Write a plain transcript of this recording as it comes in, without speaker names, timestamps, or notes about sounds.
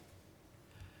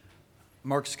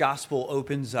Mark's gospel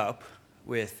opens up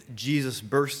with Jesus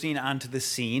bursting onto the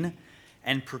scene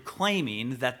and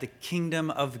proclaiming that the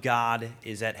kingdom of God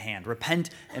is at hand.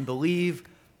 Repent and believe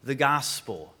the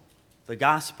gospel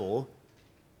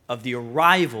of the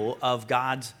arrival of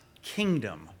God's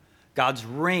kingdom, God's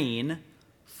reign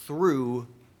through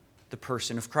the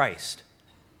person of Christ.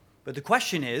 But the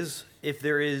question is, if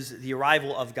there is the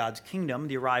arrival of God's kingdom,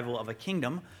 the arrival of a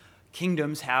kingdom,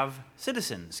 kingdoms have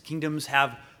citizens, kingdoms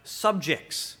have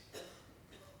subjects.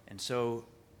 And so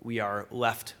we are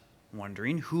left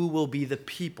wondering, who will be the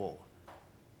people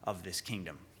of this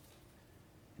kingdom?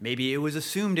 Maybe it was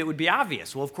assumed it would be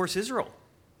obvious. Well, of course, Israel.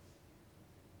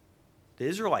 The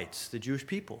Israelites, the Jewish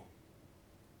people.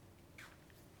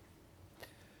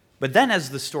 But then as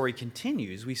the story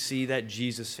continues, we see that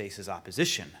Jesus faces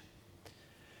opposition.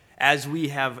 As we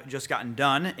have just gotten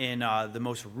done in the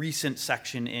most recent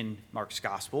section in Mark's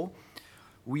gospel,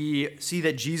 we see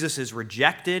that Jesus is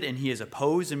rejected and he is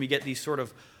opposed, and we get these sort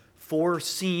of 4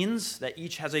 scenes that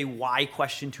each has a why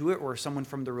question to it, where someone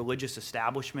from the religious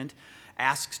establishment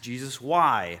asks Jesus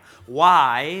why.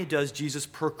 Why does Jesus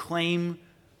proclaim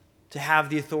to have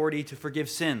the authority to forgive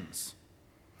sins?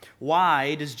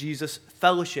 Why does Jesus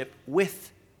fellowship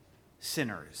with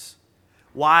sinners?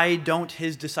 Why don't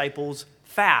his disciples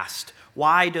fast?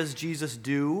 Why do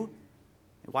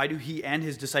he and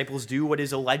his disciples do what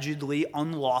is allegedly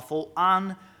unlawful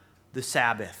on the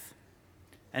Sabbath?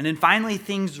 And then finally,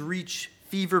 things reach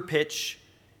fever pitch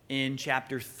in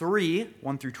chapter 3,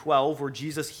 1 through 12, where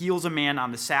Jesus heals a man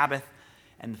on the Sabbath,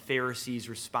 and the Pharisees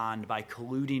respond by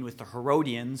colluding with the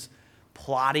Herodians,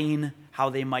 plotting how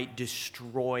they might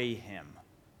destroy him.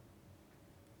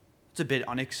 It's a bit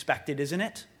unexpected, isn't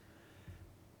it?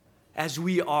 As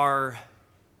we are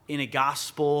in a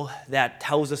gospel that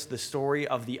tells us the story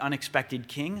of the unexpected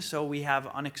king, so we have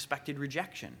unexpected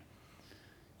rejection.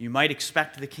 You might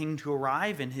expect the king to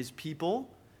arrive and his people,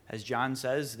 as John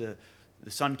says, the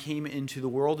Son came into the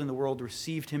world and the world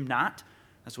received him not.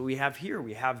 That's what we have here.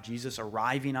 We have Jesus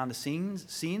arriving on the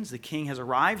scenes. The king has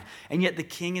arrived, and yet the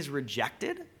king is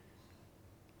rejected.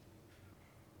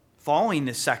 Following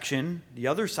this section, the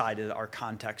other side of our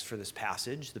context for this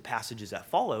passage, the passages that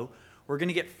follow, we're going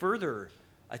to get further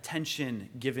attention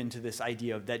given to this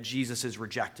idea of that Jesus is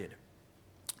rejected.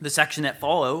 The section that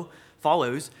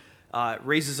follows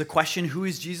raises a question: who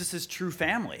is Jesus' true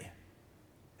family?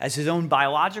 As his own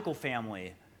biological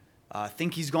family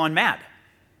think he's gone mad?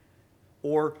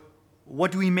 Or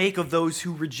what do we make of those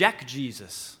who reject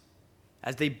Jesus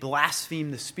as they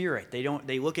blaspheme the Spirit?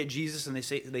 They look at Jesus and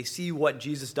they see what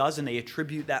Jesus does and they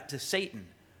attribute that to Satan.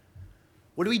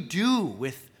 What do we do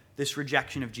with this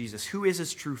rejection of Jesus? Who is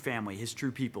his true family, his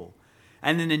true people?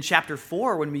 And then in chapter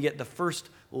 4, when we get the first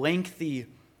lengthy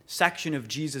section of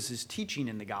Jesus' teaching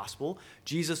in the gospel,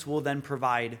 Jesus will then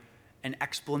provide an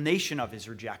explanation of his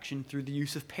rejection through the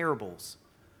use of parables.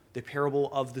 The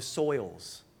parable of the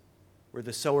soils, where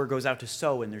the sower goes out to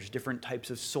sow, and there's different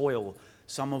types of soil,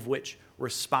 some of which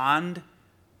respond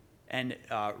and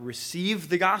receive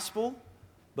the gospel,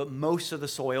 but most of the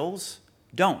soils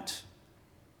don't.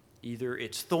 Either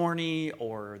it's thorny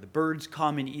or the birds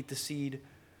come and eat the seed.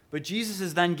 But Jesus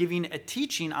is then giving a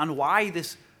teaching on why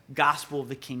this gospel of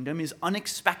the kingdom is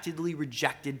unexpectedly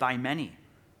rejected by many.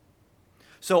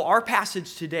 So our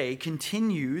passage today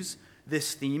continues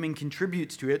this theme and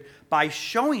contributes to it by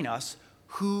showing us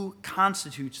who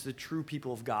constitutes the true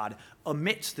people of God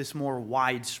amidst this more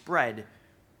widespread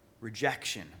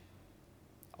rejection,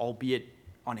 albeit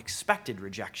unexpected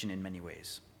rejection in many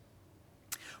ways.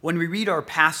 When we read our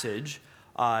passage,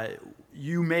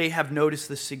 you may have noticed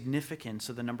the significance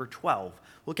of the number 12.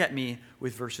 Look at me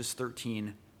with verses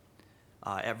 13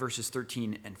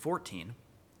 and 14.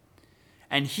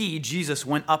 And he, Jesus,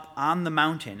 went up on the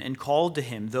mountain and called to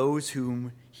him those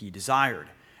whom he desired.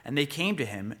 And they came to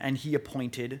him, and he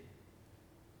appointed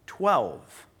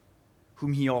 12,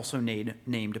 whom he also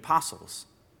named apostles.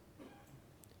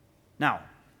 Now,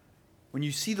 when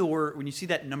you see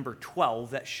that number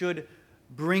 12, that should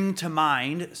bring to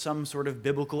mind some sort of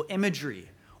biblical imagery.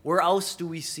 Where else do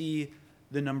we see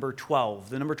the number 12?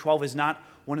 The number 12 is not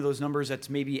one of those numbers that's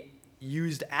maybe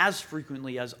used as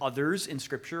frequently as others in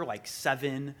Scripture, like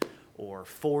 7 or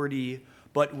 40.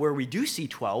 But where we do see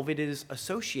 12, it is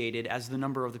associated as the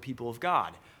number of the people of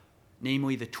God,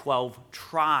 namely the 12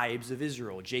 tribes of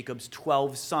Israel, Jacob's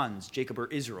 12 sons, Jacob or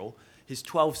Israel, his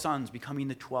 12 sons becoming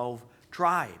the 12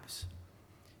 tribes.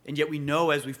 And yet we know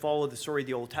as we follow the story of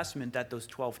the Old Testament that those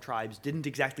 12 tribes didn't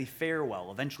exactly fare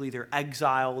well. Eventually they're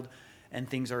exiled and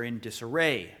things are in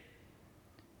disarray.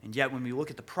 And yet when we look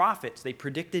at the prophets, they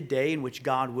predict a day in which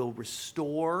God will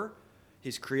restore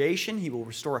his creation. He will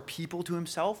restore a people to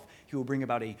himself. He will bring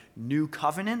about a new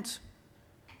covenant.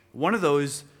 One of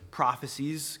those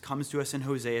prophecies comes to us in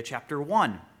Hosea chapter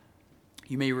 1.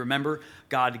 You may remember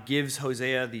God gives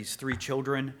Hosea these 3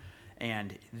 children,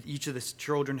 and each of the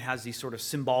children has these sort of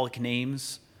symbolic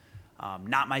names.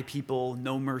 Not my people,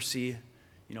 no mercy,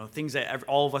 things that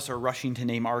all of us are rushing to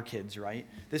name our kids, right?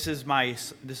 This is my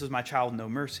child, no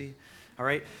mercy, all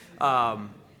right?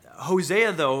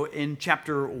 Hosea, though, in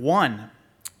chapter 1,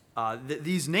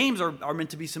 these names are meant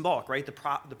to be symbolic, right?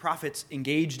 The prophets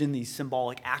engaged in these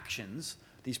symbolic actions,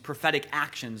 these prophetic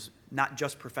actions, not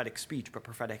just prophetic speech, but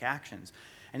prophetic actions.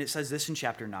 And it says this in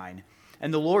chapter 9,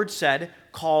 "And the Lord said,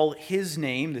 call his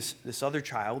name," this other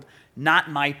child,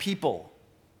 "not my people.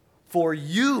 For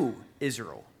you,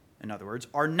 Israel," in other words,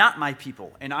 "are not my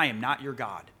people, and I am not your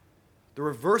God." The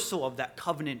reversal of that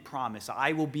covenant promise,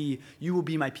 you will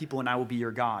be my people, and I will be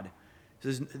your God. It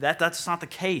says that's not the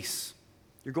case.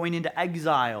 You're going into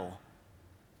exile.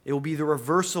 It will be the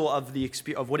reversal of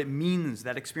what it means,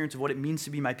 that experience of what it means to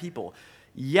be my people.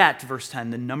 Yet, verse 10,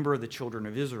 "the number of the children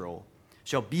of Israel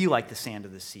shall be like the sand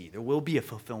of the sea." There will be a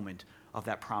fulfillment of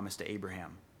that promise to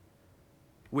Abraham,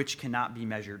 which cannot be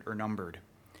measured or numbered.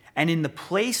 "And in the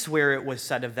place where it was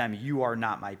said of them, 'You are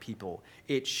not my people,'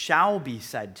 it shall be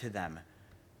said to them,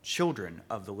 'Children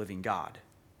of the living God.'"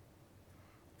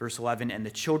 Verse 11, "And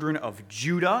the children of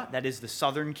Judah," that is the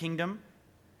southern kingdom,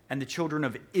 "and the children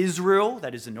of Israel,"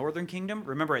 that is the northern kingdom.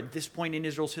 Remember, at this point in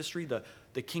Israel's history,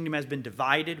 the kingdom has been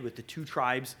divided with the 2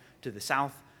 tribes to the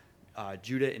south,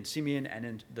 Judah and Simeon, and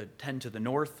then the 10 to the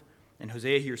north. And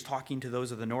Hosea here is talking to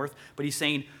those of the north, but he's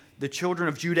saying, "The children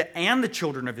of Judah and the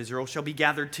children of Israel shall be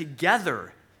gathered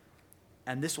together."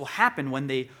 And this will happen when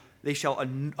they shall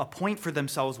appoint for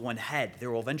themselves one head. There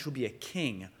will eventually be a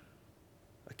king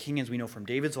as we know from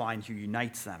David's line, who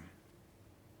unites them.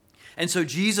 And so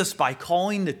Jesus, by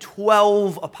calling the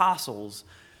 12 apostles,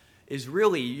 is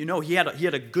really, he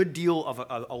had a good deal of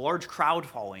a large crowd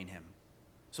following him.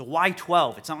 So why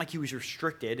 12? It's not like he was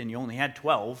restricted and you only had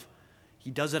 12. He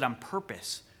does it on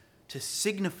purpose to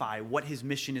signify what his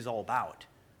mission is all about.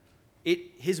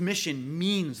 His mission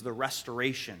means the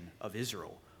restoration of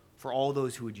Israel for all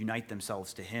those who would unite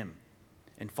themselves to him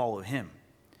and follow him.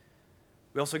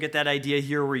 We also get that idea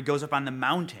here where he goes up on the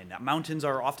mountain. Now, mountains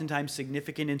are oftentimes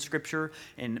significant in Scripture.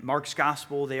 In Mark's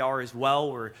gospel, they are as well,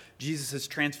 where Jesus'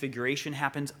 transfiguration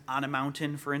happens on a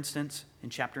mountain, for instance, in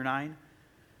chapter 9.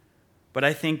 But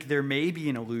I think there may be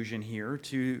an allusion here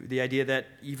to the idea that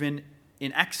even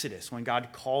in Exodus, when God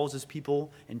calls his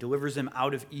people and delivers them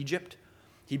out of Egypt,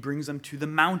 he brings them to the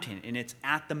mountain. And it's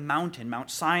at the mountain,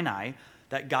 Mount Sinai,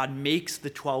 that God makes the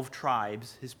 12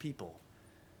 tribes his people.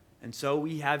 And so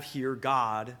we have here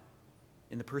God,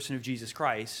 in the person of Jesus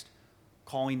Christ,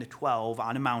 calling the 12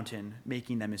 on a mountain,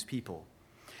 making them his people.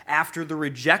 After the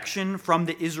rejection from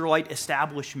the Israelite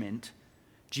establishment,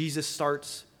 Jesus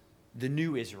starts the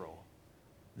new Israel,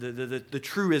 the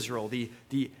true Israel,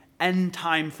 the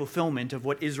end-time fulfillment of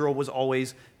what Israel was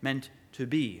always meant to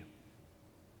be.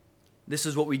 This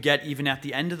is what we get even at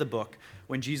the end of the book.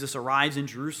 When Jesus arrives in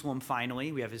Jerusalem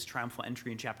finally, we have his triumphal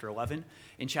entry in chapter 11.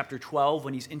 In chapter 12,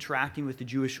 when he's interacting with the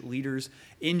Jewish leaders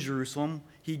in Jerusalem,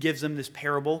 he gives them this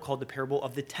parable called the parable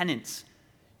of the tenants.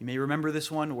 You may remember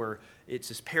this one, where it's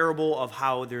this parable of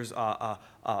how there's a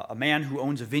man who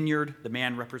owns a vineyard. The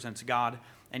man represents God,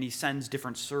 and he sends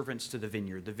different servants to the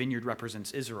vineyard. The vineyard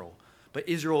represents Israel. But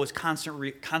Israel is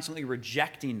constantly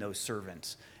rejecting those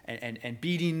servants and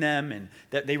beating them, and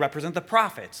that they represent the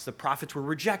prophets. The prophets were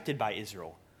rejected by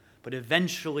Israel. But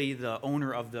eventually the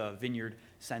owner of the vineyard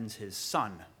sends his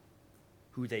son,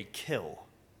 who they kill.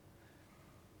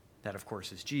 That, of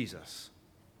course, is Jesus.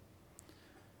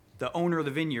 The owner of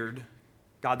the vineyard,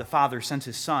 God the Father, sends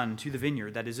his son to the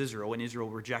vineyard, that is Israel, and Israel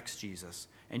rejects Jesus.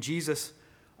 And Jesus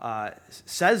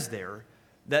says there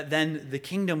that then the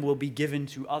kingdom will be given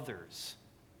to others,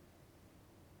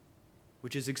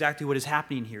 which is exactly what is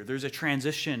happening here. There's a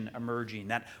transition emerging,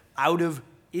 that out of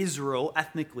Israel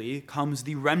ethnically comes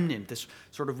the remnant.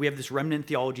 We have this remnant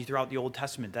theology throughout the Old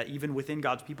Testament, that even within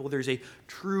God's people, there's a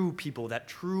true people that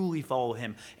truly follow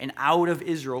him. And out of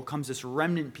Israel comes this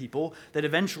remnant people that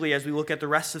eventually, as we look at the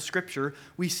rest of Scripture,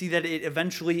 we see that it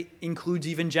eventually includes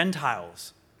even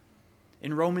Gentiles.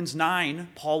 In Romans 9,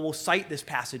 Paul will cite this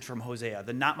passage from Hosea,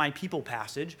 the "not my people"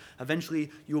 passage.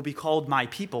 Eventually, you will be called my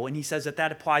people. And he says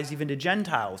that applies even to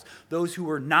Gentiles. Those who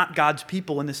were not God's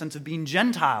people in the sense of being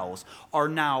Gentiles are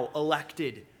now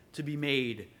elected to be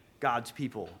made God's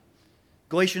people.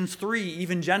 Galatians 3,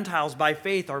 even Gentiles by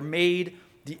faith are made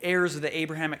the heirs of the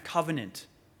Abrahamic covenant.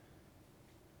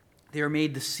 They are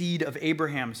made the seed of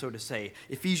Abraham, so to say.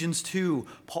 Ephesians 2,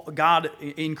 God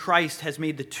in Christ has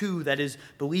made the two, that is,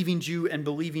 believing Jew and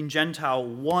believing Gentile,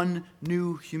 one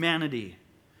new humanity.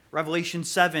 Revelation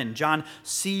 7, John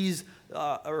sees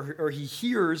or he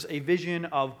hears a vision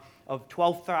of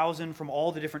 12,000 from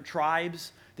all the different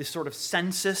tribes, this sort of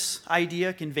census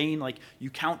idea, conveying like you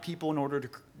count people in order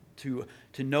to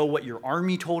know what your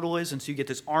army total is, and so you get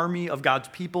this army of God's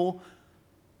people,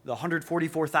 the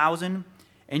 144,000.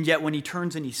 And yet when he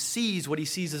turns and he sees, what he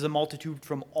sees is a multitude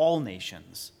from all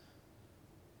nations.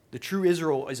 The true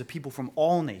Israel is a people from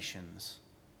all nations.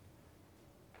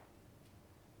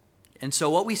 And so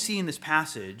what we see in this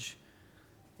passage,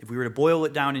 if we were to boil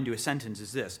it down into a sentence,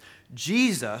 is this: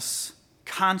 Jesus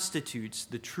constitutes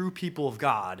the true people of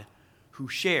God who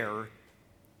share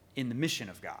in the mission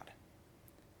of God.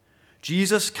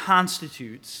 Jesus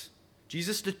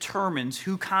determines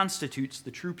who constitutes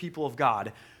the true people of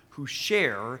God who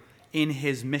share in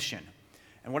his mission.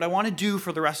 And what I want to do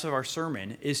for the rest of our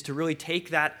sermon is to really take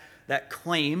that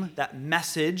claim, that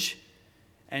message,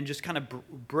 and just kind of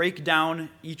break down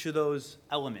each of those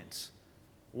elements.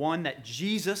 One, that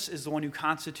Jesus is the one who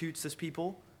constitutes this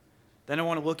people. Then I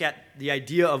want to look at the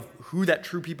idea of who that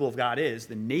true people of God is,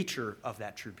 the nature of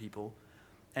that true people.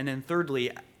 And then thirdly,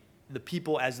 the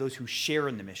people as those who share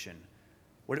in the mission.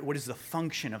 What is the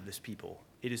function of this people?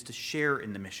 It is to share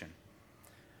in the mission.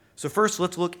 So first,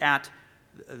 let's look at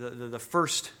the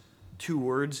first two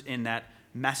words in that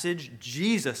message.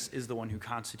 Jesus is the one who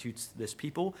constitutes this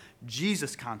people.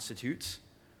 Jesus constitutes.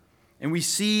 And we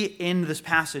see in this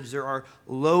passage there are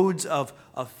loads of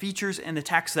features in the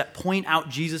text that point out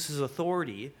Jesus'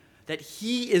 authority, that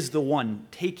he is the one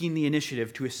taking the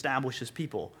initiative to establish his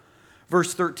people.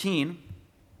 Verse 13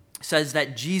 says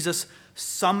that Jesus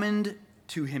summoned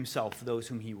to himself those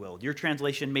whom he willed. Your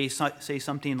translation may say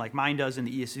something like mine does in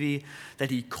the ESV, that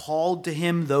he called to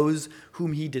him those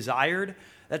whom he desired.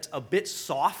 That's a bit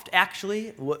soft, actually.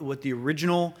 What the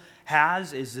original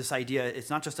has is this idea, it's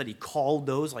not just that he called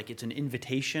those, like it's an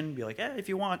invitation, be like, if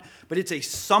you want, but it's a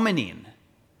summoning.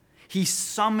 He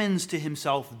summons to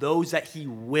himself those that he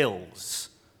wills.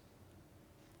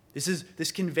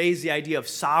 This conveys the idea of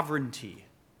sovereignty,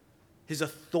 his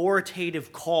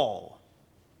authoritative call.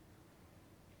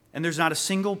 And there's not a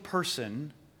single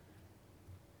person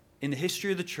in the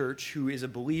history of the church who is a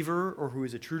believer or who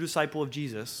is a true disciple of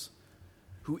Jesus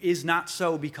who is not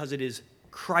so, because it is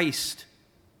Christ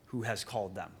who has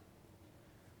called them.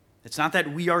 It's not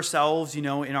that we ourselves, in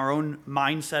our own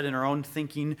mindset, in our own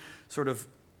thinking, sort of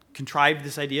contrived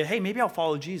this idea, hey, maybe I'll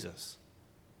follow Jesus.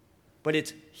 But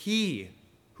it's he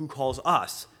who calls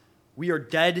us. We are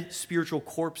dead spiritual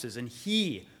corpses, and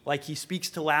he, like he speaks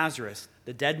to Lazarus,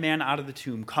 the dead man out of the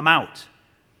tomb, come out.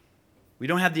 We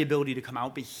don't have the ability to come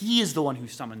out, but he is the one who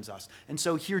summons us. And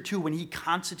so here too, when he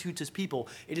constitutes his people,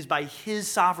 it is by his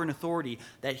sovereign authority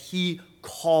that he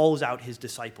calls out his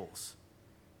disciples.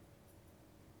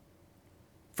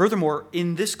 Furthermore,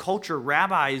 in this culture,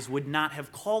 rabbis would not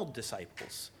have called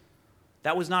disciples.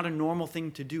 That was not a normal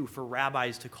thing to do for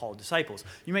rabbis to call disciples.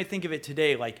 You might think of it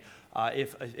today like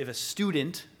if a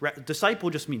student, disciple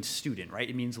just means student, right?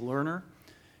 It means learner.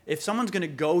 If someone's going to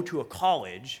go to a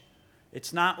college,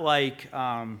 it's not like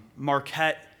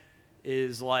Marquette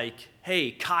is like,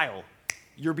 hey, Kyle,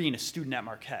 you're being a student at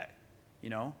Marquette.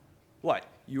 What?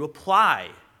 You apply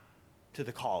to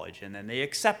the college, and then they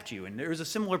accept you. And there's a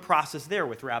similar process there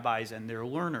with rabbis and their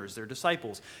learners, their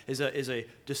disciples. Is a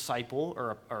disciple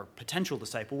or a potential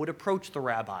disciple would approach the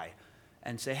rabbi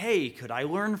and say, hey, could I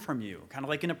learn from you? Kind of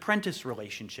like an apprentice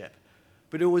relationship.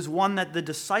 But it was one that the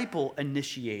disciple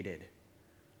initiated.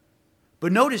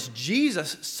 But notice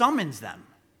Jesus summons them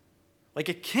like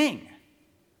a king.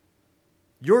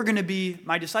 You're going to be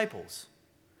my disciples.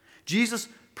 Jesus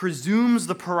presumes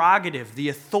the prerogative, the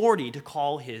authority to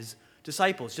call his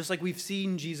disciples, just like we've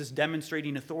seen Jesus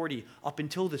demonstrating authority up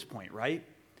until this point, right?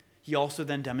 He also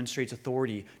then demonstrates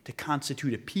authority to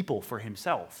constitute a people for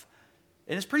himself.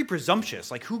 And it's pretty presumptuous.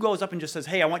 Like, who goes up and just says,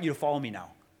 hey, I want you to follow me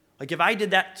now? Like, if I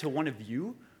did that to one of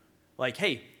you, like,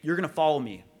 hey, you're going to follow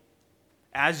me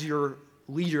as your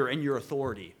leader and your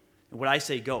authority, and what I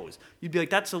say goes, you'd be like,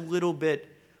 that's a little bit,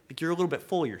 like, you're a little bit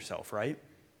full of yourself, right?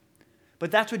 But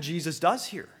that's what Jesus does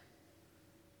here.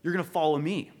 You're going to follow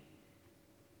me.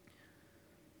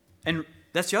 And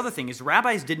that's the other thing, is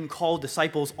rabbis didn't call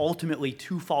disciples ultimately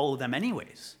to follow them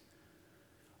anyways.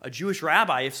 A Jewish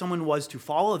rabbi, if someone was to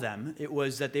follow them, it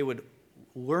was that they would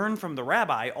learn from the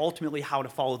rabbi ultimately how to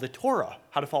follow the Torah,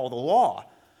 how to follow the law.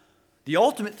 The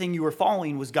ultimate thing you were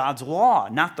following was God's law,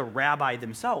 not the rabbi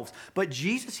themselves. But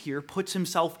Jesus here puts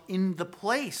himself in the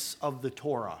place of the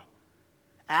Torah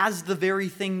as the very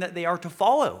thing that they are to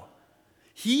follow.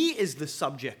 He is the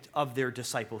subject of their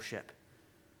discipleship.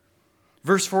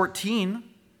 Verse 14,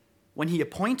 when he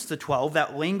appoints the 12,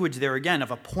 that language there again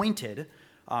of appointed,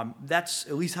 that's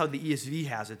at least how the ESV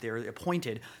has it there,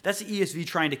 appointed. That's the ESV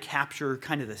trying to capture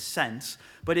kind of the sense,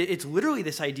 but it's literally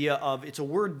this idea of, it's a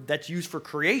word that's used for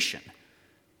creation.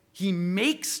 He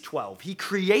makes 12. He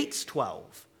creates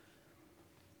 12.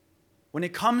 When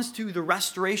it comes to the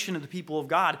restoration of the people of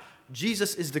God,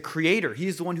 Jesus is the creator. He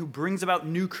is the one who brings about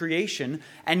new creation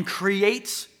and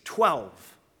creates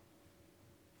 12.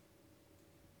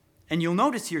 And you'll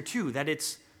notice here too that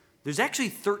there's actually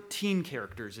 13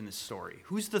 characters in this story.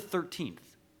 Who's the 13th?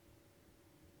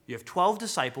 You have 12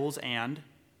 disciples and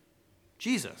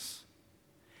Jesus.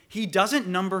 He doesn't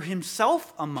number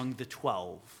himself among the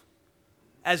 12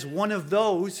 as one of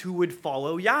those who would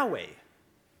follow Yahweh.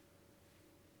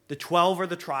 The 12 are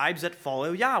the tribes that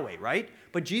follow Yahweh, right?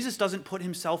 But Jesus doesn't put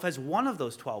himself as one of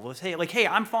those 12. Hey,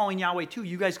 I'm following Yahweh too.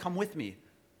 You guys come with me.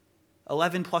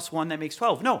 11 plus 1, that makes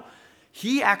 12. No,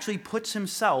 he actually puts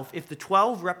himself, if the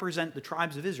 12 represent the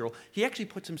tribes of Israel, he actually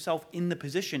puts himself in the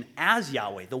position as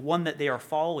Yahweh, the one that they are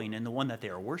following and the one that they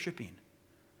are worshiping.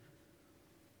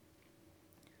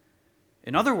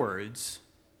 In other words,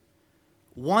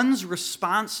 one's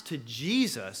response to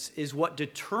Jesus is what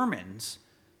determines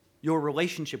your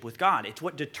relationship with God. It's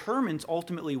what determines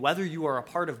ultimately whether you are a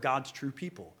part of God's true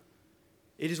people.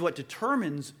 It is what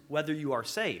determines whether you are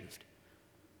saved.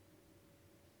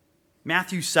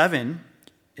 Matthew 7,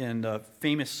 in the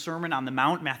famous Sermon on the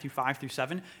Mount, Matthew 5 through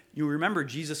 7, you remember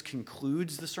Jesus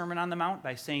concludes the Sermon on the Mount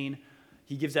by saying,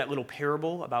 he gives that little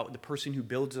parable about the person who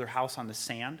builds their house on the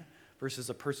sand versus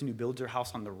the person who builds their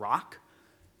house on the rock.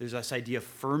 There's this idea of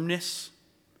firmness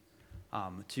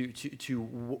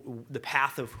to the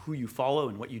path of who you follow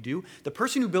and what you do. The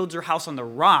person who builds their house on the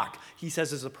rock, he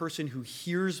says, is a person who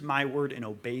hears my word and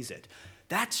obeys it.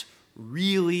 That's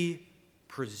really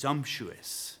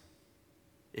presumptuous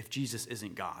if Jesus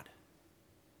isn't God.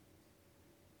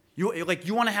 You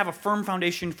want to have a firm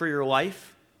foundation for your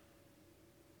life?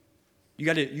 You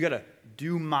got to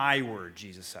do my word,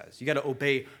 Jesus says. You got to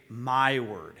obey my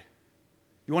word.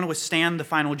 You want to withstand the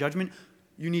final judgment?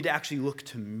 You need to actually look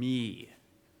to me.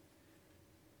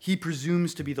 He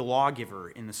presumes to be the lawgiver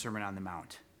in the Sermon on the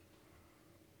Mount.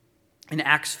 In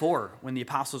Acts 4, when the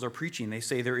apostles are preaching, they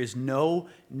say there is no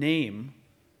name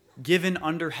given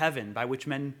under heaven by which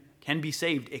men can be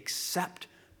saved except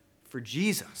for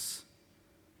Jesus.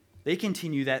 They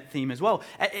continue that theme as well.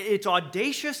 It's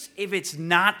audacious if it's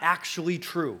not actually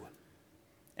true.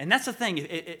 And that's the thing.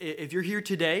 If you're here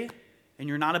today and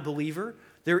you're not a believer,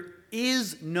 there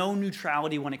is no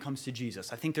neutrality when it comes to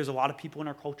Jesus. I think there's a lot of people in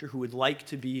our culture who would like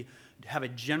to have a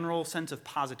general sense of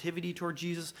positivity toward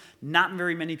Jesus. Not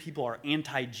very many people are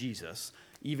anti-Jesus,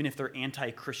 even if they're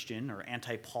anti-Christian or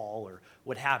anti-Paul or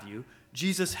what have you.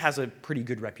 Jesus has a pretty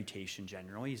good reputation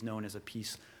generally. He's known as a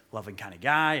peace-loving kind of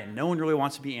guy, and no one really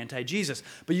wants to be anti-Jesus.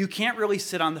 But you can't really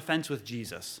sit on the fence with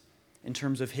Jesus in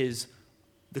terms of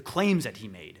the claims that he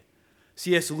made.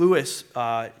 C.S. Lewis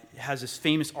has this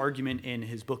famous argument in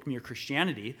his book Mere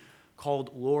Christianity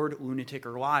called Lord, Lunatic,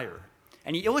 or Liar.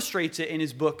 And he illustrates it in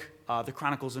his book, The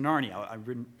Chronicles of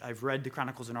Narnia. I've read The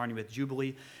Chronicles of Narnia with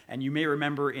Jubilee, and you may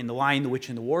remember in The Lion, the Witch,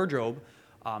 and the Wardrobe,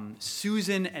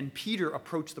 Susan and Peter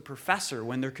approach the professor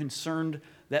when they're concerned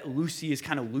that Lucy is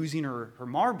kind of losing her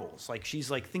marbles. She's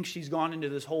thinks she's gone into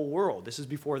this whole world. This is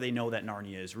before they know that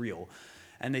Narnia is real.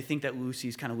 And they think that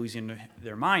Lucy's kind of losing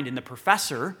their mind. And the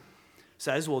professor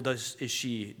says, well, does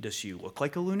she look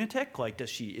like a lunatic? Is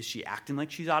she acting like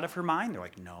she's out of her mind? They're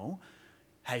like, no.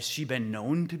 Has she been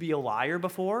known to be a liar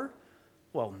before?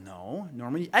 Well, no.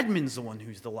 Normally Edmund's the one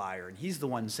who's the liar, and he's the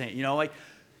one saying,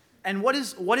 and what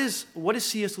is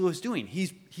C.S. Lewis doing?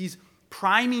 He's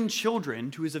priming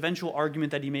children to his eventual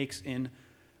argument that he makes in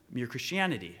Mere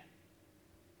Christianity.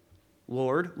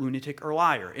 Lord, lunatic, or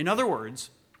liar. In other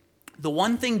words, the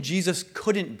one thing Jesus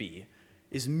couldn't be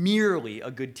is merely a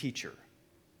good teacher,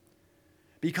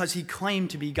 because he claimed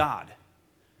to be God.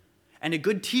 And a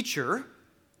good teacher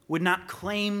would not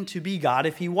claim to be God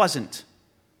if he wasn't.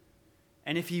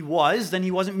 And if he was, then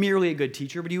he wasn't merely a good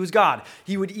teacher, but he was God.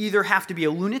 He would either have to be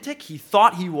a lunatic, he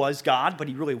thought he was God, but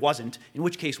he really wasn't, in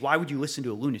which case, why would you listen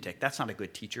to a lunatic? That's not a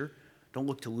good teacher. Don't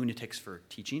look to lunatics for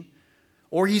teaching.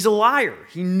 Or he's a liar.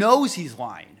 He knows he's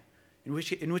lying, in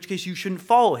which case you shouldn't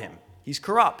follow him. He's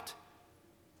corrupt.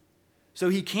 So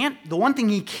the one thing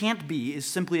he can't be is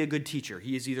simply a good teacher.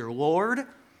 He is either Lord,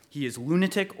 he is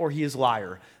lunatic, or he is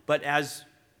liar. But as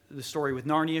the story with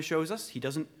Narnia shows us,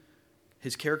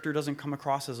 his character doesn't come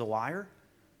across as a liar.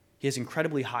 He has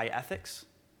incredibly high ethics.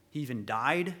 He even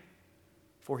died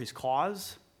for his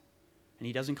cause, and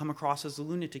he doesn't come across as a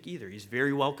lunatic either. He's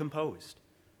very well composed.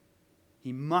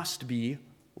 He must be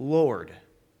Lord.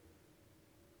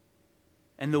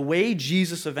 And the way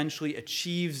Jesus eventually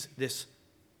achieves this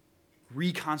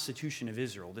reconstitution of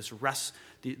Israel, this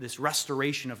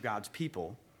restoration of God's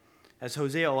people, as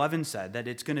Hosea 11 said, that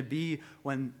it's going to be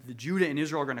when the Judah and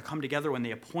Israel are going to come together, when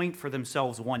they appoint for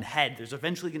themselves one head. There's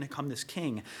eventually going to come this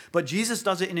king. But Jesus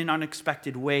does it in an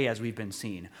unexpected way, as we've been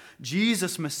seeing.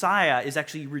 Jesus, Messiah, is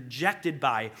actually rejected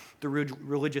by the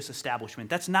religious establishment.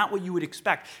 That's not what you would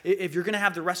expect. If you're going to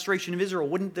have the restoration of Israel,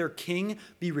 wouldn't their king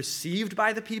be received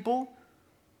by the people?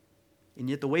 And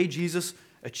yet the way Jesus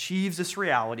achieves this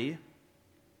reality,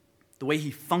 the way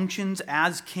he functions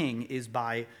as king, is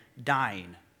by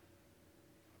dying.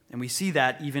 And we see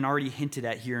that even already hinted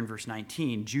at here in verse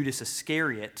 19. Judas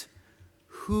Iscariot,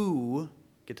 who,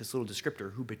 get this little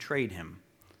descriptor, who betrayed him.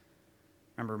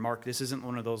 Remember, Mark, this isn't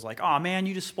one of those like, oh man,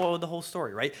 you just spoiled the whole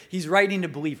story, right? He's writing to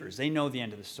believers. They know the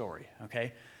end of the story,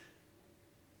 okay?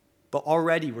 But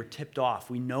already we're tipped off.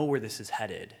 We know where this is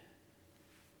headed.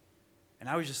 And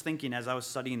I was just thinking as I was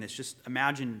studying this, just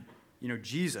imagine,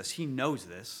 Jesus, he knows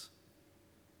this.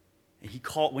 And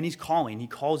when he's calling, he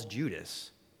calls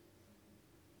Judas.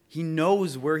 He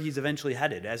knows where he's eventually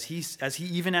headed. As he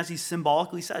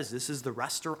symbolically says, this is the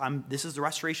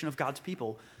restoration of God's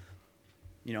people.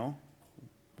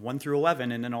 1 through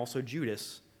 11, and then also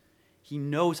Judas. He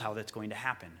knows how that's going to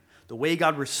happen. The way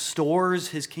God restores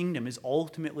his kingdom is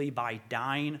ultimately by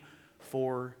dying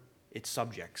for its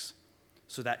subjects,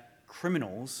 so that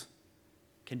criminals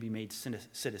can be made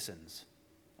citizens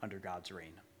under God's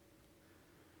reign.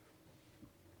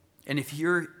 And if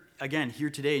you're again, here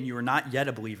today, and you are not yet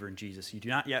a believer in Jesus, you do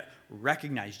not yet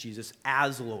recognize Jesus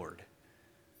as Lord,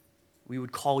 we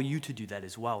would call you to do that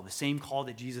as well. The same call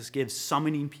that Jesus gives,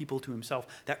 summoning people to himself,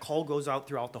 that call goes out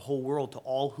throughout the whole world to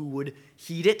all who would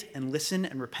heed it and listen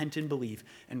and repent and believe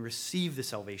and receive the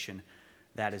salvation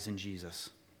that is in Jesus.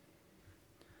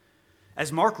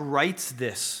 As Mark writes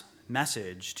this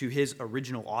message to his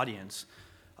original audience,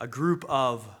 a group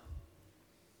of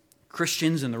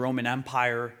Christians in the Roman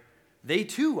Empire, they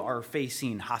too are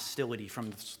facing hostility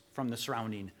from the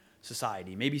surrounding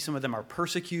society. Maybe some of them are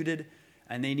persecuted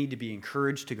and they need to be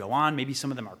encouraged to go on. Maybe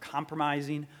some of them are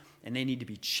compromising and they need to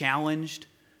be challenged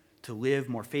to live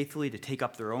more faithfully, to take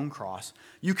up their own cross.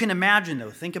 You can imagine, though,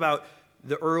 think about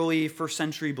the early first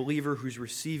century believer who's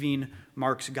receiving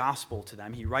Mark's gospel to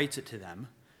them. He writes it to them,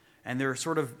 and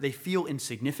they feel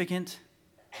insignificant.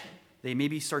 They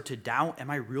maybe start to doubt,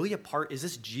 am I really a part? Is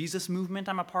this Jesus movement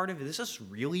I'm a part of? Is this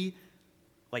really,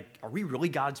 are we really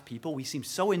God's people? We seem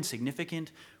so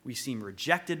insignificant. We seem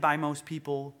rejected by most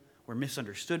people. We're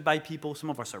misunderstood by people.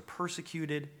 Some of us are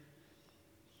persecuted.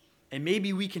 And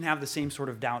maybe we can have the same sort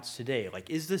of doubts today.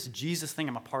 Is this Jesus thing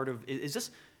I'm a part of? Is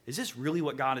this really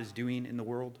what God is doing in the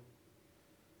world?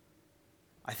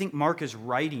 I think Mark is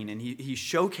writing, and he's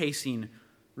showcasing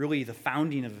really the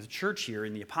founding of the church here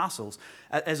in the apostles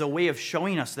as a way of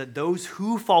showing us that those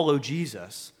who follow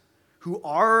Jesus, who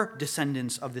are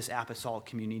descendants of this apostolic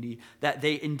community, that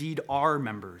they indeed are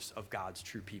members of God's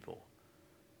true people.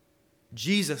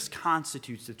 Jesus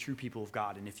constitutes the true people of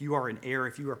God. And if you are an heir,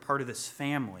 if you are part of this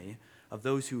family of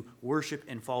those who worship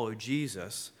and follow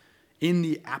Jesus in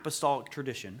the apostolic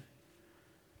tradition,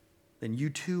 then you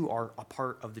too are a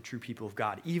part of the true people of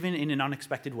God, even in an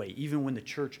unexpected way, even when the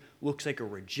church looks like a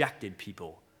rejected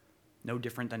people, no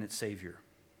different than its Savior.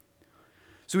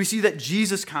 So we see that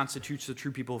Jesus constitutes the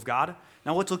true people of God.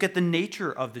 Now let's look at the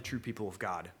nature of the true people of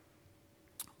God.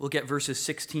 Look at verses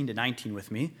 16 to 19 with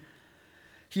me.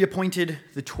 He appointed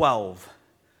the 12,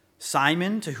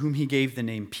 Simon, to whom he gave the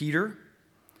name Peter,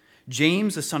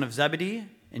 James, the son of Zebedee,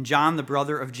 and John, the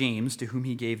brother of James, to whom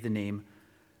he gave the name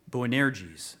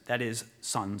Boanerges, that is,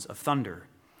 sons of thunder,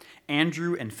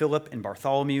 Andrew and Philip and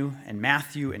Bartholomew and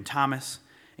Matthew and Thomas,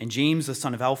 and James, the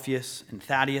son of Alphaeus, and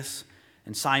Thaddeus,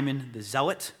 and Simon the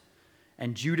Zealot,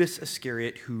 and Judas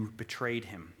Iscariot, who betrayed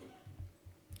him.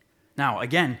 Now,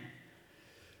 again,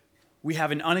 we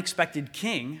have an unexpected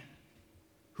king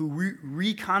who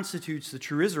reconstitutes the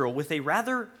true Israel with a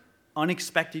rather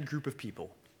unexpected group of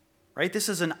people, right? This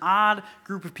is an odd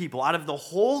group of people. Out of the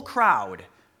whole crowd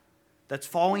that's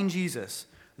following Jesus,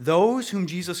 those whom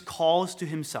Jesus calls to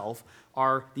himself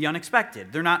are the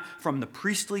unexpected. They're not from the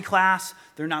priestly class.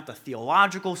 They're not the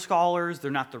theological scholars.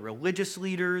 They're not the religious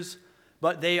leaders.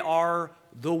 But they are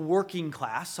the working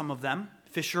class, some of them,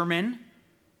 fishermen,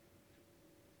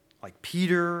 like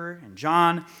Peter and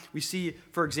John. We see,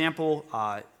 for example,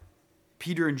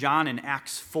 Peter and John in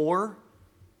Acts 4.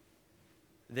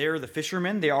 They're the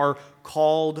fishermen. They are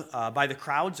called by the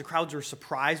crowds. The crowds were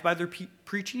surprised by their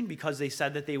preaching because they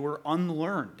said that they were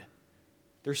unlearned.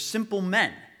 They're simple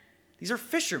men. These are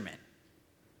fishermen.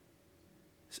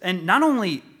 And not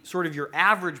only sort of your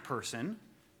average person,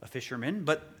 a fisherman,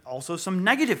 but also some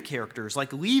negative characters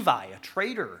like Levi, a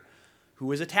traitor, who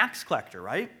was a tax collector,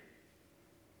 right?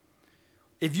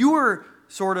 If you were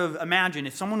sort of, imagine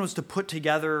if someone was to put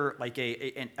together like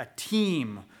a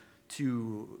team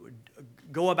to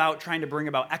go about trying to bring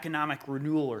about economic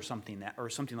renewal or something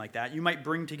like that, you might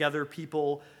bring together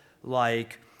people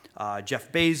like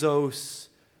Jeff Bezos,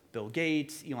 Bill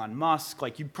Gates, Elon Musk.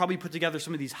 Like you'd probably put together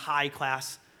some of these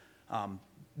high-class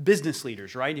business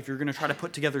leaders, right? If you're going to try to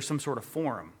put together some sort of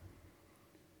forum.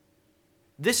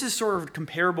 This is sort of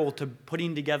comparable to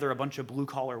putting together a bunch of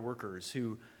blue-collar workers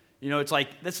who, it's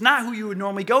like, that's not who you would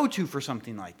normally go to for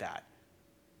something like that.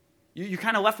 You're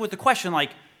kind of left with the question,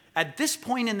 like, at this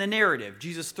point in the narrative,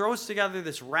 Jesus throws together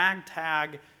this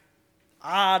ragtag,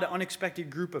 odd, unexpected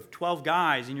group of 12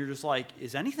 guys, and you're just like,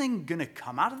 is anything going to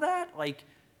come out of that? Like,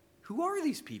 who are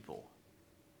these people?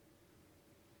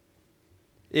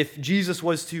 If Jesus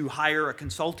was to hire a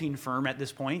consulting firm at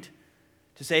this point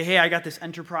to say, hey, I got this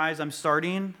enterprise I'm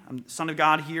starting, I'm the Son of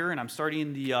God here, and I'm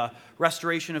starting the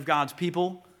restoration of God's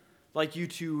people, I'd like you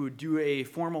to do a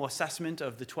formal assessment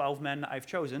of the 12 men I've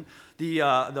chosen.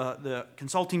 The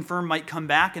consulting firm might come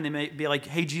back and they might be like,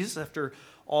 hey, Jesus, after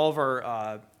all of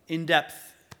our in-depth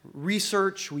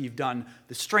research, we've done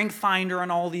the strength finder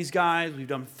on all these guys, we've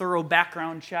done thorough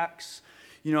background checks.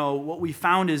 What we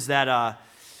found is that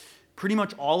pretty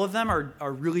much all of them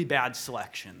are really bad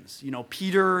selections.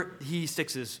 Peter, he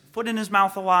sticks his foot in his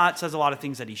mouth a lot, says a lot of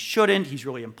things that he shouldn't. He's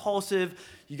really impulsive.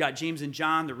 You got James and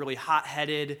John, they're really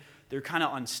hot-headed. They're kind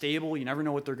of unstable. You never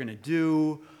know what they're going to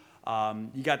do.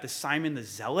 You got this Simon the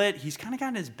Zealot. He's kind of got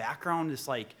in his background this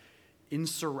like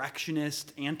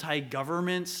insurrectionist,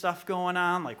 anti-government stuff going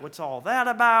on. Like, what's all that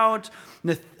about?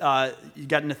 You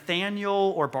got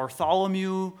Nathaniel or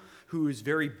Bartholomew, who is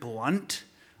very blunt.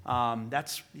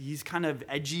 He's kind of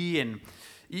edgy, and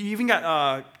you even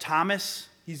got Thomas.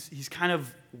 He's kind of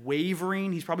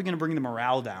wavering. He's probably going to bring the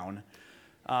morale down.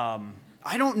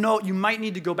 I don't know. You might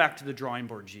need to go back to the drawing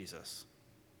board, Jesus.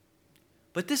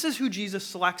 But this is who Jesus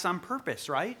selects on purpose,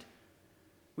 right?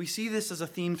 We see this as a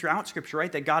theme throughout Scripture,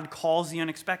 right? That God calls the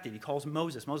unexpected. He calls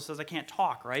Moses. Moses says, I can't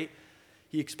talk, right?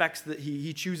 He expects that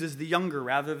he chooses the younger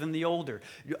rather than the older.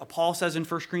 Paul says in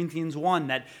 1 Corinthians 1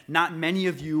 that not many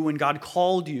of you, when God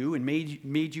called you and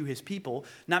made you his people,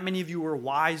 not many of you were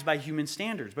wise by human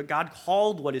standards, but God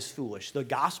called what is foolish. The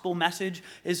gospel message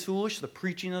is foolish, the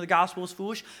preaching of the gospel is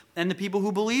foolish, and the people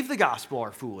who believe the gospel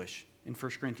are foolish in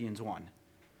 1 Corinthians 1.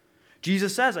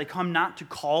 Jesus says, I come not to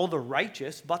call the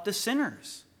righteous, but the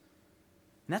sinners.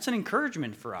 And that's an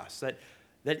encouragement for us,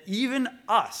 that even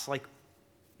us, like,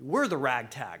 we're the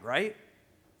ragtag, right?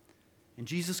 And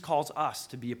Jesus calls us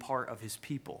to be a part of his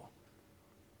people.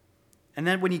 And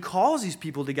then when he calls these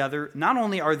people together, not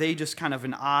only are they just kind of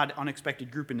an odd,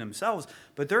 unexpected group in themselves,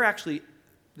 but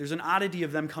there's an oddity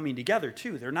of them coming together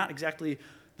too. They're not exactly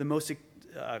the most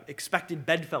expected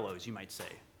bedfellows, you might say.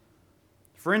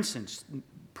 For instance,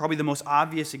 probably the most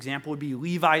obvious example would be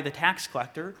Levi the tax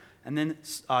collector, and then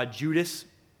Judas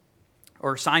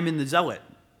or Simon the Zealot.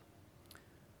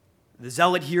 The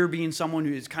zealot here being someone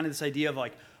who is kind of this idea of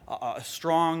like a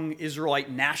strong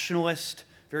Israelite nationalist,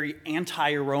 very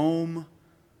anti-Rome.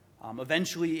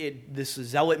 Eventually, this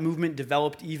zealot movement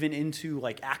developed even into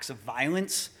like acts of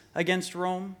violence against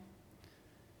Rome.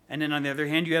 And then on the other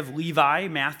hand, you have Levi,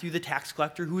 Matthew the tax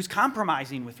collector, who is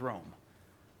compromising with Rome.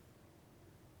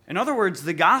 In other words,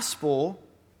 the gospel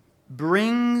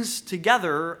brings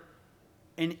together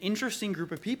an interesting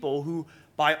group of people who,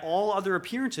 by all other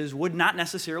appearances, would not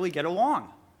necessarily get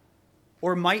along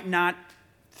or might not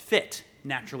fit,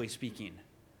 naturally speaking.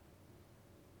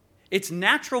 It's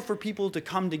natural for people to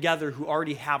come together who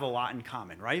already have a lot in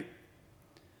common, right?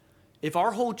 If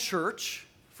our whole church,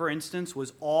 for instance,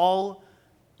 was all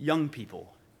young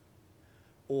people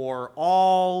or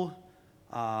all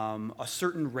a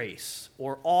certain race,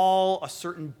 or all a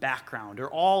certain background, or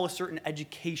all a certain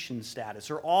education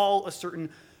status, or all a certain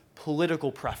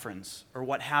political preference, or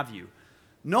what have you,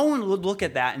 no one would look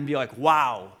at that and be like,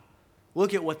 wow,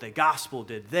 look at what the gospel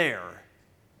did there.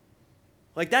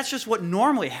 Like, that's just what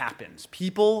normally happens.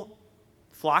 People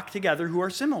flock together who are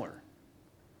similar.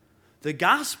 The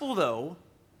gospel, though,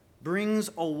 brings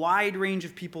a wide range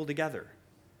of people together.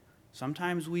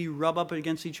 Sometimes we rub up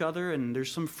against each other and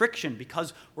there's some friction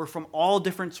because we're from all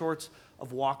different sorts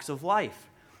of walks of life.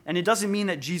 And it doesn't mean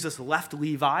that Jesus left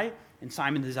Levi and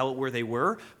Simon the Zealot where they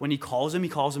were. When he calls them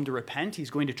to repent. He's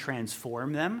going to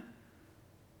transform them.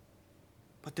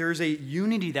 But there's a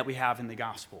unity that we have in the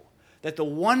gospel. That the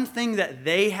one thing that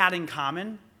they had in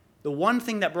common, the one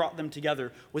thing that brought them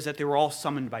together, was that they were all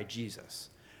summoned by Jesus.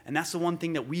 And that's the one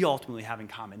thing that we ultimately have in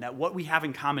common. That what we have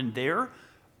in common there,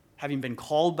 having been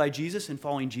called by Jesus and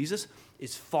following Jesus,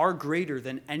 is far greater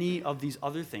than any of these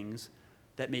other things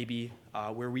that may be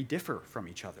where we differ from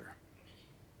each other.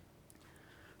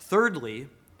 Thirdly,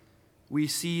 we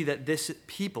see that this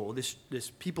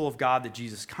people of God that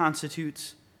Jesus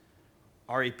constitutes,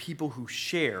 are a people who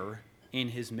share in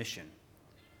his mission.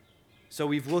 So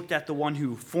we've looked at the one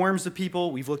who forms the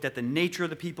people. We've looked at the nature of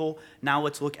the people. Now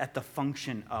let's look at the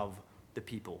function of the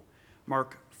people.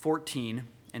 Mark 14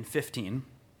 and 15.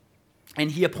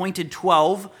 And he appointed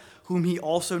 12, whom he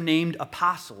also named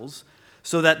apostles,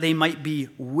 so that they might be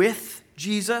with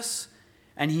Jesus,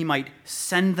 and he might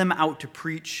send them out to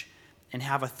preach and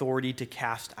have authority to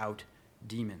cast out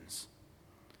demons.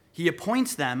 He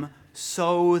appoints them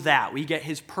so that we get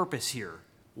his purpose here.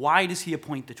 Why does he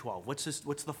appoint the 12? What's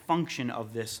the function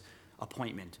of this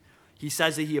appointment? He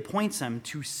says that he appoints them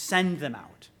to send them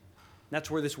out.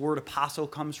 That's where this word apostle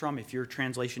comes from. If your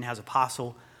translation has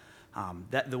apostle,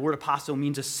 that the word apostle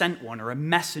means a sent one or a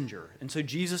messenger. And so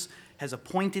Jesus has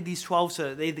appointed these 12 so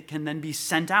that they can then be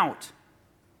sent out.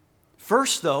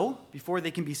 First, though, before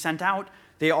they can be sent out,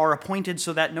 they are appointed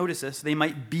so that, notice this, they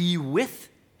might be with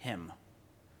him.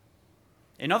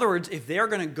 In other words, if they're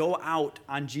going to go out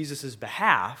on Jesus'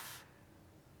 behalf,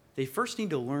 they first need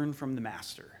to learn from the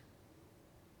master.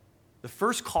 The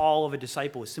first call of a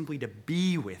disciple is simply to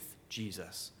be with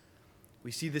Jesus.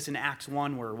 We see this in Acts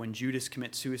 1, where when Judas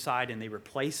commits suicide and they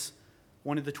replace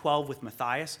one of the 12 with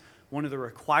Matthias, one of the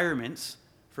requirements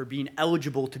for being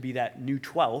eligible to be that new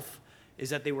 12th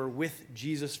is that they were with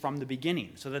Jesus from the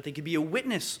beginning, so that they could be a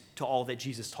witness to all that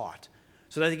Jesus taught,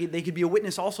 so that they could be a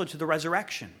witness also to the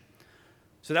resurrection.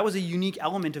 So that was a unique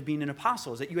element of being an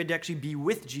apostle, is that you had to actually be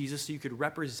with Jesus so you could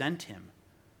represent him.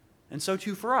 And so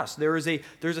too for us. There's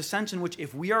a sense in which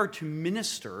if we are to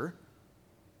minister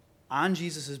on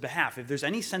Jesus' behalf, if there's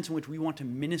any sense in which we want to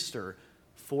minister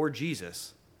for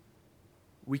Jesus,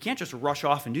 we can't just rush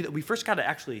off and do that. We first got to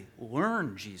actually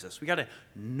learn Jesus. We got to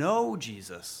know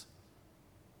Jesus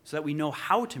so that we know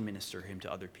how to minister him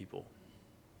to other people.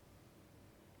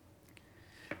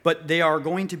 But they are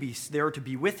to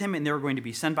be with him, and they're going to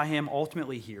be sent by him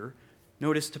ultimately here,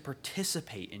 notice, to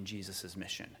participate in Jesus'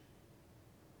 mission.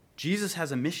 Jesus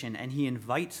has a mission, and he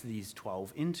invites these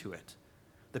 12 into it.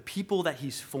 The people that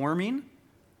he's forming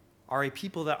are a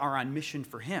people that are on mission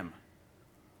for him.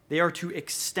 They are to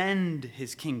extend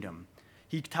his kingdom.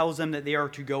 He tells them that they are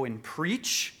to go and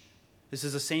preach. This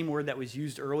is the same word that was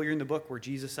used earlier in the book where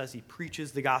Jesus says he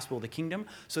preaches the gospel of the kingdom.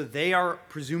 So they are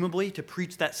presumably to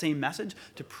preach that same message,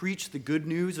 to preach the good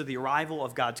news of the arrival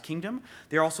of God's kingdom.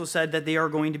 They also said that they are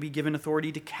going to be given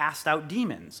authority to cast out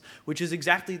demons, which is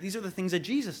these are the things that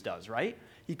Jesus does, right?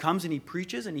 He comes and he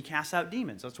preaches and he casts out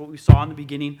demons. That's what we saw in the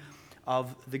beginning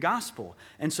of the gospel.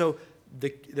 And so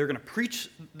they're going to preach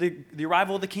the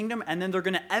arrival of the kingdom, and then they're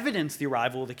going to evidence the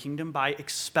arrival of the kingdom by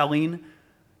expelling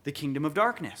the kingdom of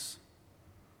darkness.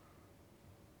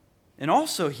 And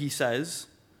also, he says,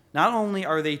 not only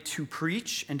are they to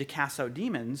preach and to cast out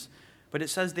demons, but it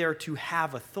says they are to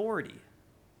have authority.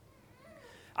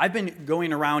 I've been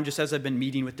going around just as I've been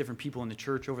meeting with different people in the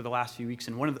church over the last few weeks,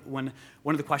 and one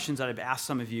of the questions that I've asked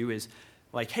some of you is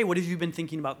like, hey, what have you been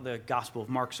thinking about the Gospel of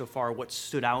Mark so far? What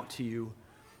stood out to you?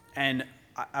 And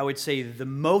I would say the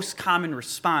most common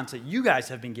response that you guys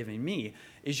have been giving me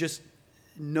is just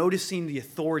noticing the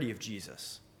authority of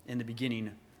Jesus in the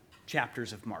beginning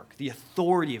chapters of Mark. The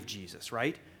authority of Jesus,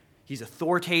 right? He's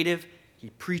authoritative, he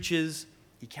preaches,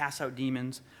 he casts out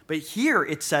demons. But here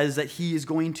it says that he is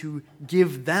going to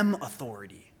give them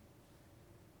authority.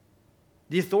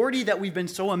 The authority that we've been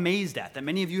so amazed at, that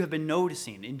many of you have been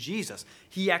noticing in Jesus,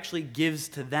 he actually gives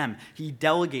to them. He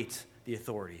delegates the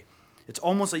authority. It's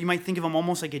almost like, you might think of him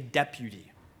almost like a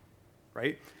deputy,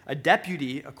 right? A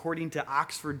deputy, according to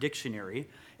Oxford Dictionary,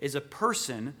 is a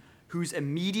person whose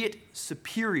immediate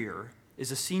superior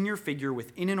is a senior figure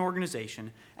within an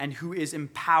organization and who is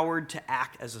empowered to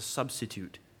act as a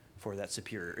substitute for that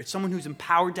superior. It's someone who's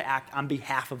empowered to act on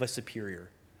behalf of a superior.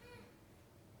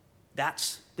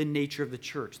 That's the nature of the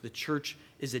church. The church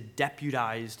is a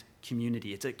deputized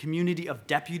community. It's a community of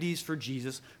deputies for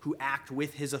Jesus who act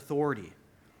with his authority.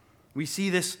 We see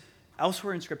this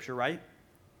elsewhere in Scripture, right?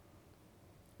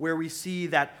 Where we see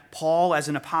that Paul, as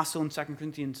an apostle in 2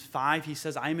 Corinthians 5, he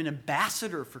says, I am an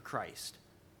ambassador for Christ.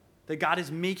 That God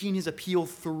is making his appeal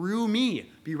through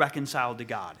me, be reconciled to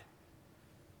God.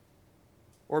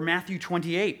 Or Matthew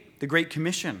 28, the Great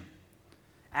Commission.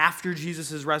 After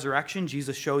Jesus' resurrection,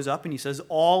 Jesus shows up and he says,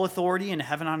 all authority in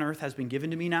heaven and on earth has been given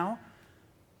to me now.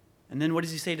 And then what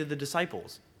does he say to the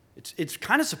disciples? It's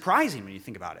kind of surprising when you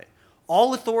think about it.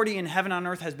 All authority in heaven and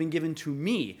on earth has been given to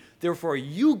me. Therefore,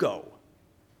 you go.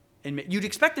 And you'd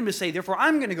expect him to say, therefore,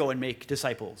 I'm going to go and make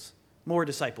disciples, more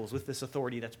disciples with this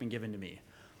authority that's been given to me.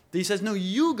 But he says, no,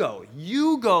 you go.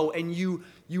 You go and you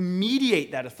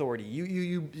mediate that authority.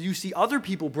 You see other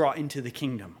people brought into the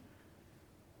kingdom.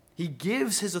 He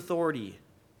gives his authority.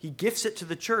 He gifts it to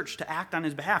the church to act on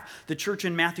his behalf. The church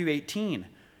in Matthew 18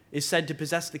 is said to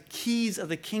possess the keys of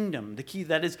the kingdom. The key,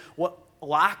 that is what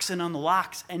locks and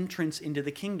unlocks entrance into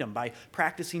the kingdom by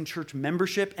practicing church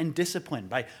membership and discipline,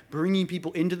 by bringing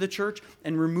people into the church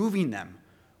and removing them.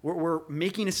 We're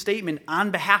making a statement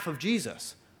on behalf of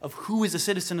Jesus of who is a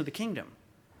citizen of the kingdom.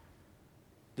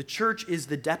 The church is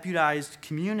the deputized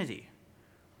community.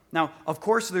 Now, of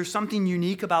course, there's something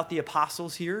unique about the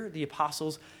apostles here. The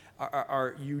apostles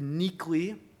are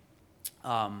uniquely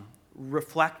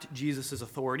reflect Jesus'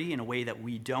 authority in a way that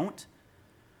we don't.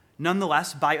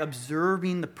 Nonetheless, by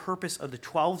observing the purpose of the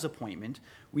 12's appointment,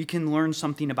 we can learn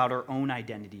something about our own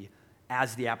identity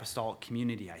as the apostolic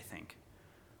community, I think.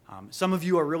 Some of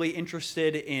you are really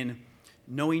interested in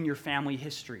knowing your family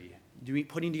history,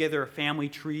 putting together a family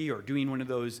tree or doing one of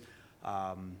those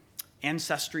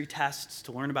ancestry tests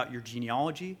to learn about your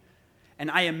genealogy. And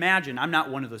I imagine, I'm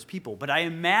not one of those people, but I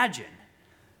imagine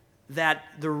that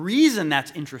the reason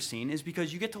that's interesting is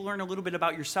because you get to learn a little bit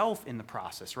about yourself in the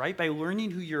process, right? By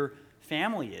learning who your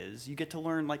family is, you get to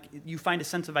learn, you find a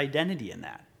sense of identity in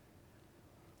that.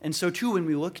 And so too, when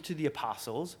we look to the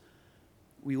apostles,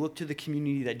 we look to the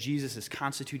community that Jesus is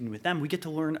constituting with them, we get to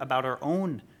learn about our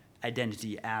own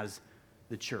identity as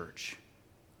the church.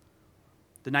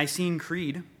 The Nicene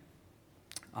Creed,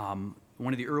 one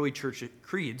of the early church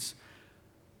creeds,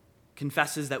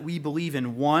 confesses that we believe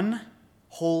in one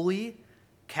holy,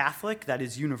 Catholic, that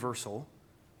is universal,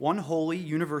 one holy,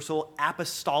 universal,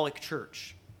 apostolic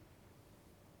church.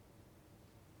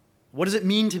 What does it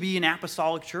mean to be an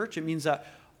apostolic church? It means that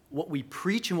what we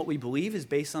preach and what we believe is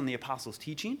based on the apostles'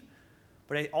 teaching,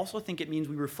 but I also think it means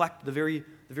we reflect the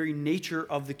very nature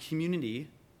of the community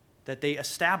that they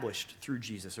established through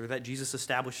Jesus, or that Jesus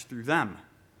established through them.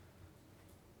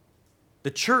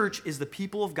 The church is the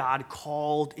people of God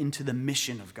called into the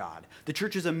mission of God. The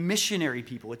church is a missionary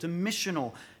people. It's a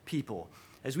missional people.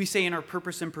 As we say in our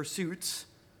Purpose and Pursuits,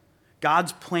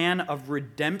 God's plan of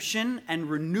redemption and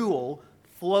renewal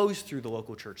flows through the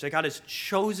local church. That God has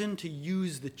chosen to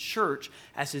use the church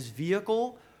as his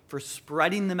vehicle for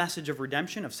spreading the message of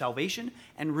redemption, of salvation,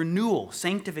 and renewal,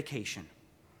 sanctification.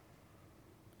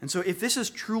 And so if this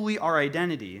is truly our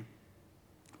identity,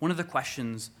 one of the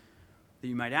questions that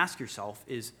you might ask yourself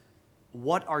is,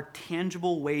 what are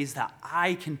tangible ways that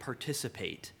I can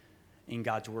participate in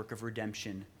God's work of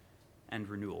redemption and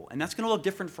renewal? And that's going to look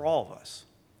different for all of us.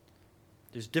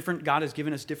 God has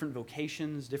given us different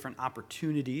vocations, different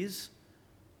opportunities,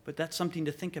 but that's something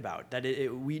to think about. That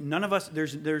none of us,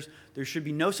 there should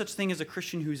be no such thing as a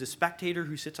Christian who's a spectator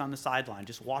who sits on the sideline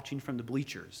just watching from the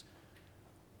bleachers.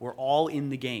 We're all in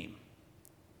the game.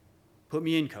 Put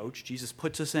me in, coach. Jesus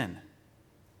puts us in.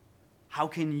 How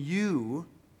can you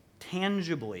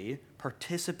tangibly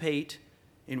participate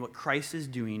in what Christ is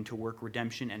doing to work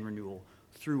redemption and renewal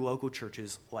through local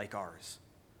churches like ours?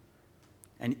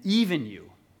 And even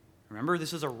you, remember,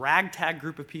 this is a ragtag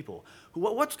group of people.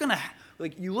 What's going to,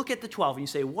 you look at the 12 and you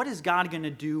say, what is God going to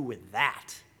do with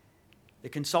that? The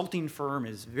consulting firm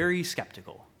is very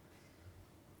skeptical.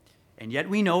 And yet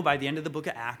we know by the end of the book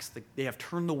of Acts that they have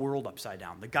turned the world upside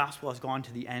down. The gospel has gone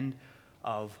to the end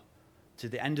of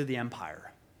the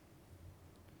empire.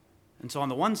 And so on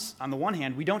the one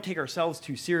hand, we don't take ourselves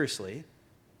too seriously.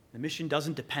 The mission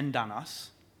doesn't depend on us.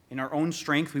 In our own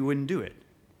strength, we wouldn't do it.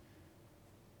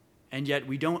 And yet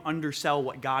we don't undersell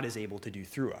what God is able to do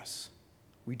through us.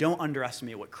 We don't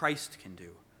underestimate what Christ can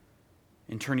do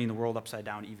in turning the world upside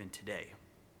down even today.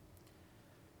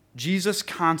 Jesus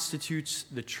constitutes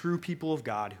the true people of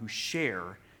God who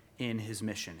share in his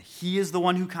mission. He is the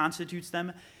one who constitutes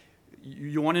them.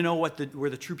 You want to know where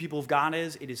the true people of God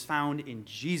is? It is found in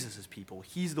Jesus' people.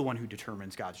 He's the one who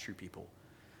determines God's true people.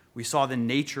 We saw the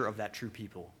nature of that true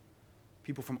people.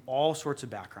 People from all sorts of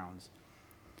backgrounds.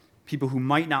 People who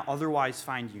might not otherwise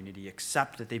find unity,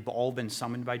 except that they've all been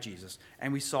summoned by Jesus.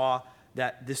 And we saw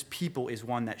that this people is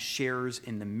one that shares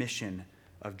in the mission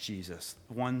of Jesus,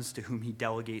 the ones to whom he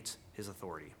delegates his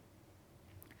authority.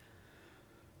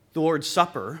 The Lord's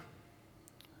Supper.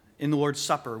 In the Lord's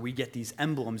Supper, we get these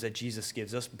emblems that Jesus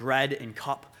gives us, bread and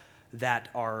cup that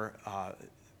are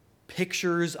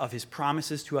pictures of his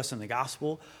promises to us in the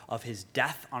gospel, of his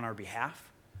death on our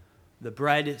behalf. The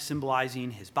bread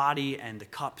symbolizing his body and the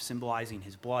cup symbolizing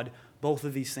his blood. Both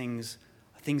of these things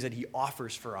that he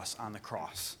offers for us on the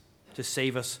cross to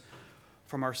save us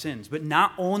from our sins. But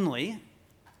not only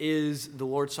is the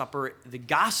Lord's Supper the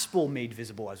gospel made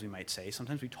visible, as we might say.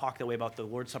 Sometimes we talk that way about the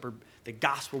Lord's Supper, the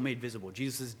gospel made visible,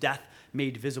 Jesus' death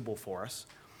made visible for us.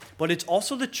 But it's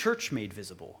also the church made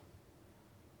visible.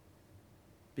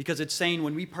 Because it's saying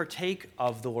when we partake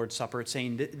of the Lord's Supper, it's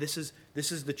saying this is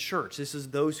the church. This is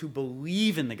those who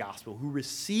believe in the gospel, who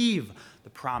receive the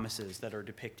promises that are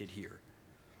depicted here.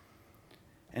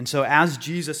 And so as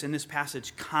Jesus in this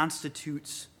passage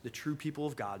constitutes the true people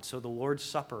of God, so the Lord's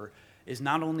Supper is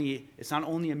not only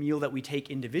a meal that we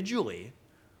take individually,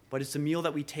 but it's a meal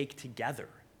that we take together.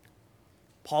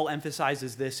 Paul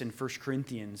emphasizes this in 1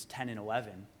 Corinthians 10 and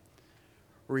 11.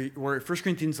 Where 1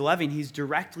 Corinthians 11, he's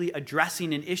directly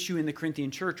addressing an issue in the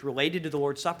Corinthian church related to the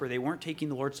Lord's Supper. They weren't taking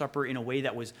the Lord's Supper in a way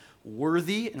that was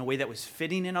worthy, in a way that was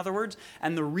fitting, in other words.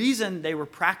 And the reason they were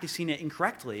practicing it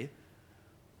incorrectly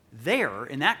there,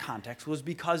 in that context, was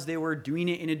because they were doing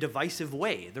it in a divisive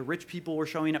way. The rich people were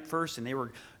showing up first, and they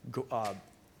were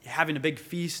having a big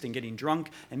feast and getting drunk,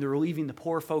 and they were leaving the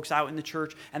poor folks out in the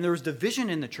church, and there was division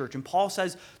in the church. And Paul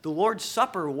says the Lord's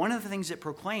Supper, one of the things it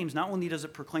proclaims, not only does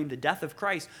it proclaim the death of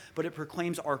Christ, but it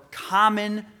proclaims our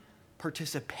common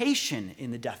participation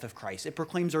in the death of Christ. It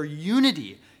proclaims our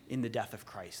unity in the death of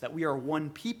Christ, that we are one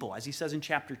people, as he says in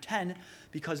chapter 10,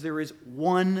 because there is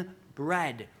one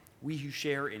bread. We who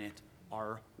share in it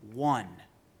are one.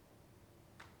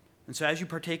 And so as you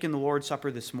partake in the Lord's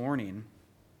Supper this morning,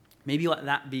 maybe let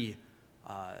that be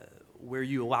where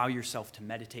you allow yourself to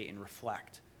meditate and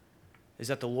reflect, is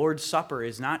that the Lord's Supper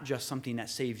is not just something that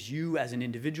saves you as an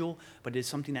individual, but it is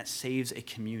something that saves a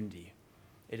community.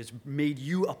 It has made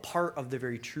you a part of the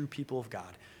very true people of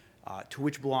God, to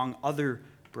which belong other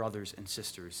brothers and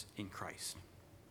sisters in Christ.